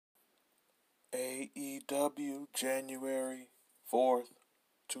AEW January 4th,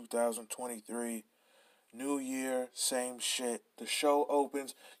 2023. New year, same shit. The show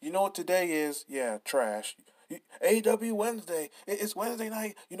opens. You know what today is? Yeah, trash. AEW Wednesday. It's Wednesday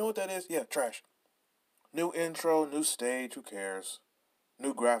night. You know what that is? Yeah, trash. New intro, new stage. Who cares?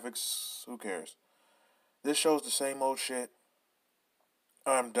 New graphics. Who cares? This show's the same old shit.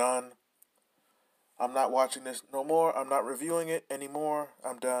 I'm done. I'm not watching this no more. I'm not reviewing it anymore.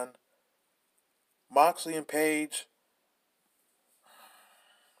 I'm done. Moxley and Page.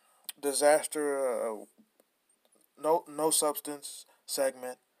 Disaster. No substance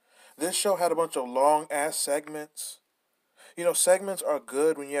segment. This show had a bunch of long ass segments. You know, segments are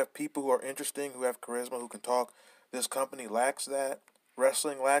good when you have people who are interesting, who have charisma, who can talk. This company lacks that.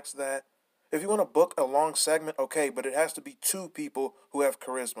 Wrestling lacks that. If you want to book a long segment, okay, but it has to be two people who have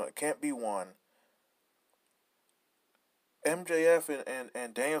charisma. It can't be one. MJF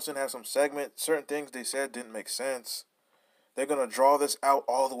and Danielson have some segment. Certain things they said didn't make sense. They're going to draw this out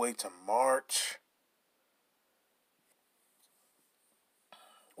all the way to March.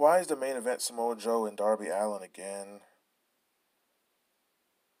 Why is the main event Samoa Joe and Darby Allin again?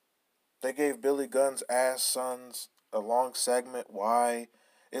 They gave Billy Gunn's ass sons a long segment. Why?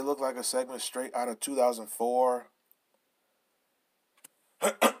 It looked like a segment straight out of 2004.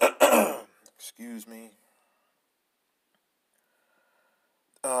 Excuse me.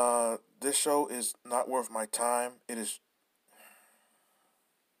 This show is not worth my time. It is.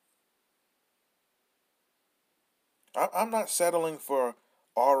 I'm not settling for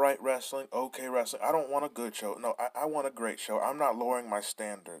alright wrestling, okay wrestling. I don't want a good show. No, I want a great show. I'm not lowering my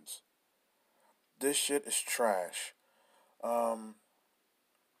standards. This shit is trash.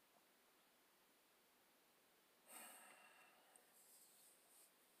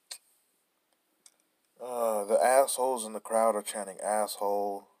 The assholes in the crowd are chanting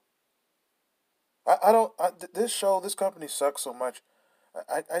asshole. This company sucks so much.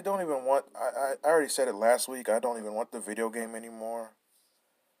 I don't even want, I already said it last week, I don't even want the video game anymore.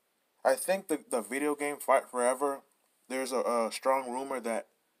 I think the video game Fight Forever, there's a strong rumor that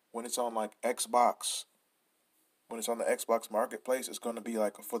when it's on like Xbox, when it's on the Xbox Marketplace, it's going to be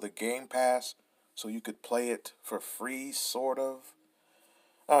like for the Game Pass, so you could play it for free, sort of.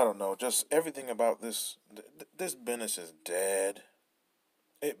 I don't know, just everything about this business is dead.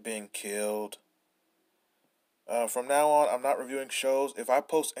 It been killed. From now on, I'm not reviewing shows. If I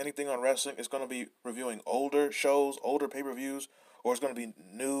post anything on wrestling, it's going to be reviewing older shows, older pay-per-views, or it's going to be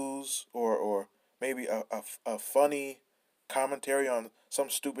news or maybe a funny commentary on some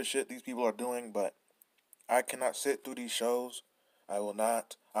stupid shit these people are doing, but I cannot sit through these shows. I will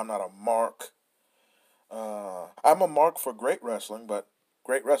not. I'm not a mark. I'm a mark for great wrestling, but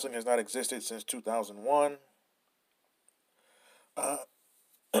great wrestling has not existed since 2001. Uh,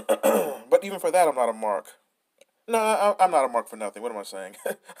 but even for that, I'm not a mark. No, I'm not a mark for nothing. What am I saying?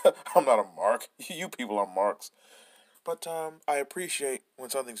 I'm not a mark. You people are marks. But I appreciate when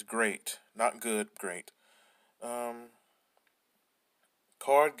something's great. Not good, great. Um,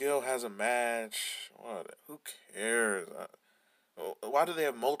 Cargill has a match. What? Who cares? Why do they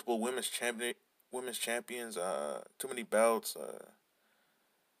have multiple women's champions? Too many belts.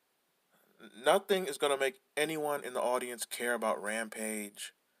 Nothing is gonna make anyone in the audience care about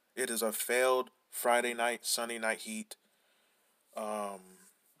Rampage. It is a failed Friday night, Sunday night heat. Um,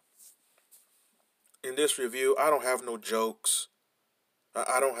 in this review, I don't have no jokes.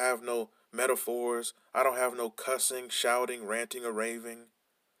 I don't have no metaphors. I don't have no cussing, shouting, ranting, or raving.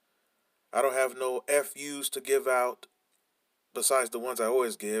 I don't have no FUs to give out besides the ones I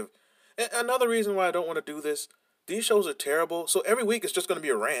always give. And another reason why I don't want to do this, these shows are terrible, so every week it's just going to be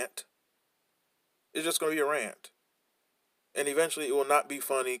a rant. It's just going to be a rant. And eventually it will not be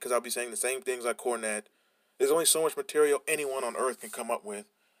funny because I'll be saying the same things like Cornette. There's only so much material anyone on earth can come up with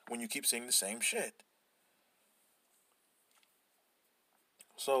when you keep saying the same shit.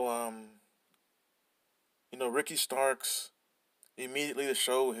 So, Ricky Starks, immediately the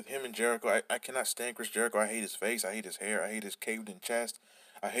show with him and Jericho. I cannot stand Chris Jericho. I hate his face. I hate his hair. I hate his caved in chest.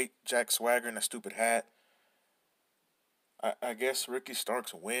 I hate Jack Swagger and that stupid hat. I guess Ricky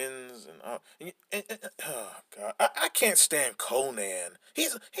Starks wins, oh god, I can't stand Conan.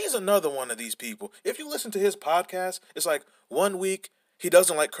 He's another one of these people. If you listen to his podcast, it's like one week he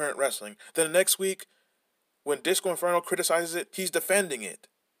doesn't like current wrestling, then the next week when Disco Inferno criticizes it, he's defending it.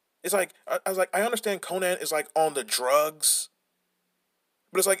 It's like I was like, I understand Conan is like on the drugs,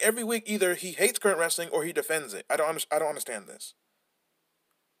 but it's like every week either he hates current wrestling or he defends it. I don't understand this.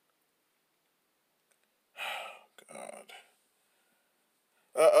 God.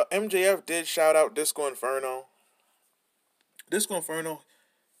 MJF did shout out Disco Inferno. Disco Inferno,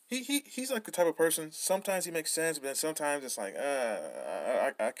 He's like the type of person. Sometimes he makes sense, but then sometimes it's like,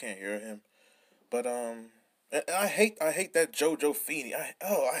 I can't hear him. But and I hate that JoJo Feeney.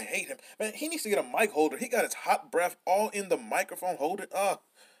 I hate him. Man, he needs to get a mic holder. He got his hot breath all in the microphone holder.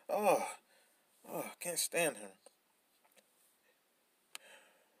 Oh, can't stand him.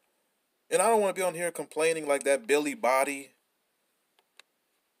 And I don't want to be on here complaining like that Billy Body.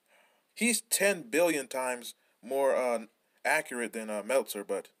 He's 10 billion times more accurate than Meltzer,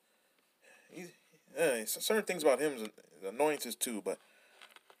 but he, certain things about him is annoyances too. But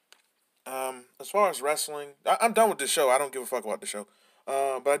as far as wrestling, I'm done with this show. I don't give a fuck about the show.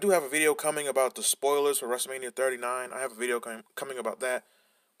 But I do have a video coming about the spoilers for WrestleMania 39. I have a video coming about that.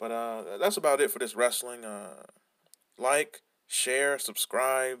 But that's about it for this wrestling. Like, share,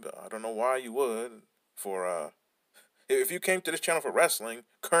 subscribe. I don't know why you would. For if you came to this channel for wrestling,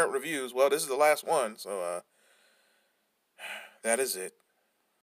 current reviews, well, this is the last one. So that is it.